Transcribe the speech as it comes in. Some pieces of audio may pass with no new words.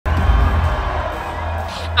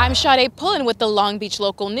I'm Sade Pullen with the Long Beach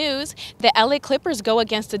local news. The LA Clippers go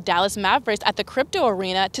against the Dallas Mavericks at the Crypto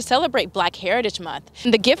Arena to celebrate Black Heritage Month.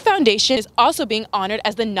 The Gyift Foundation is also being honored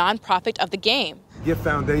as the nonprofit of the game. Gyift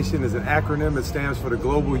Foundation is an acronym. It stands for the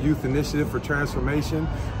Global Youth Initiative for Transformation.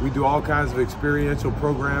 We do all kinds of experiential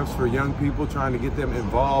programs for young people, trying to get them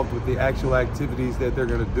involved with the actual activities that they're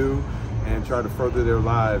going to do and try to further their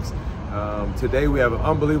lives. Today we have an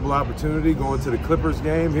unbelievable opportunity going to the Clippers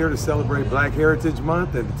game here to celebrate Black Heritage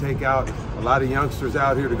Month and to take out a lot of youngsters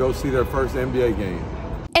out here to go see their first NBA game.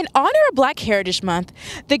 In honor of Black Heritage Month,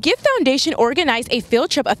 the Gyift Foundation organized a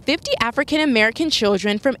field trip of 50 African-American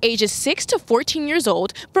children from ages 6 to 14 years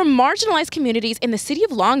old from marginalized communities in the city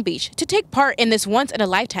of Long Beach to take part in this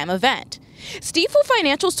once-in-a-lifetime event. Stifel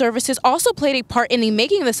Financial Services also played a part in the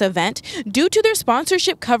making of this event due to their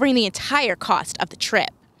sponsorship covering the entire cost of the trip.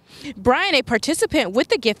 Brian, a participant with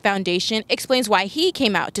the Gyift Foundation, explains why he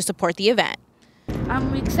came out to support the event.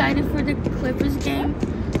 I'm excited for the Clippers game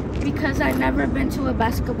because I've never been to a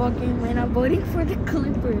basketball game and I'm voting for the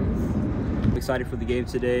Clippers. I'm excited for the game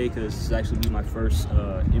today because this is actually my first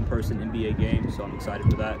in-person NBA game, so I'm excited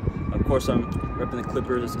for that. Of course, I'm repping the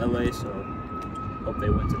Clippers, LA, so hope they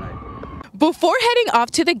win tonight. Before heading off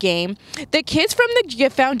to the game, the kids from the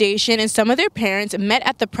Gyift Foundation and some of their parents met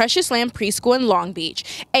at the Precious Lamb Preschool in Long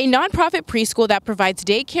Beach, a nonprofit preschool that provides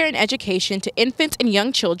daycare and education to infants and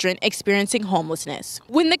young children experiencing homelessness.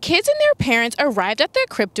 When the kids and their parents arrived at the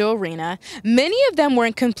Crypto Arena, many of them were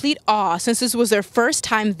in complete awe since this was their first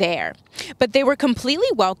time there. But they were completely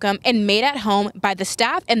welcome and made at home by the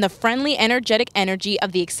staff and the friendly, energetic energy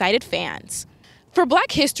of the excited fans. For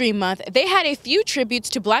Black History Month, they had a few tributes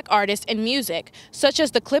to Black artists and music, such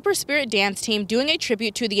as the Clipper Spirit Dance Team doing a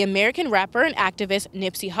tribute to the American rapper and activist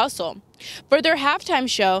Nipsey Hussle. For their halftime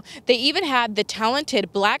show, they even had the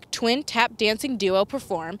talented Black twin tap dancing duo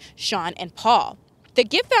perform, Sean and Paul. The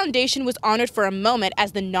Gyift Foundation was honored for a moment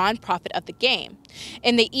as the nonprofit of the game,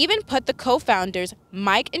 and they even put the co-founders,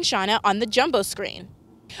 Mike and Shauna, on the jumbo screen.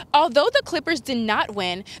 Although the Clippers did not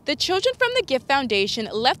win, the children from the Gyift Foundation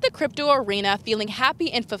left the Crypto Arena feeling happy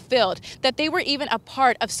and fulfilled that they were even a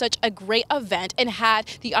part of such a great event and had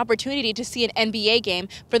the opportunity to see an NBA game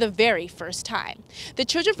for the very first time. The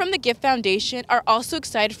children from the Gyift Foundation are also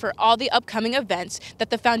excited for all the upcoming events that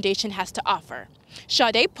the foundation has to offer.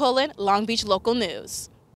 Sade Pullen, Long Beach Local News.